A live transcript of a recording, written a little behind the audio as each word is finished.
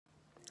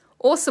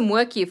Awesome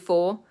work, Year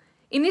 4.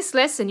 In this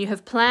lesson, you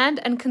have planned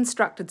and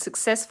constructed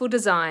successful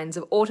designs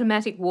of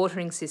automatic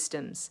watering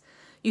systems.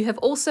 You have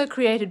also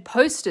created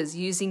posters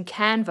using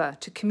Canva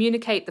to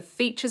communicate the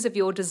features of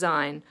your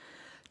design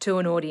to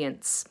an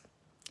audience.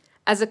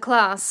 As a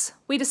class,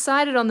 we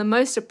decided on the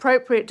most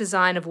appropriate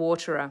design of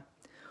Waterer.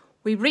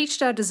 We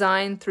reached our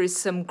design through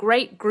some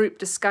great group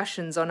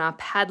discussions on our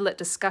Padlet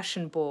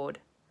discussion board.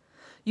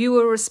 You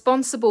were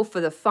responsible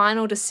for the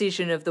final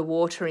decision of the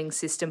watering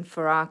system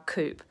for our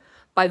coop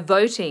by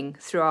voting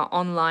through our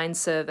online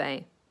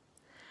survey.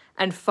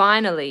 And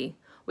finally,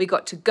 we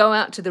got to go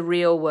out to the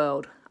real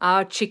world,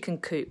 our chicken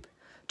coop,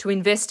 to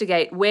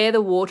investigate where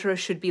the waterer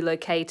should be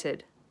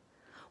located.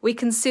 We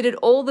considered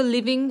all the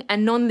living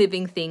and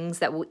non-living things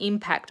that will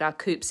impact our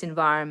coop's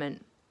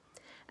environment.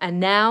 And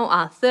now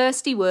our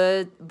thirsty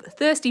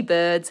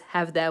birds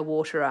have their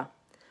waterer,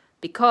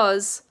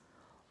 because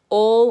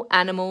all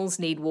animals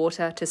need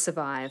water to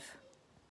survive.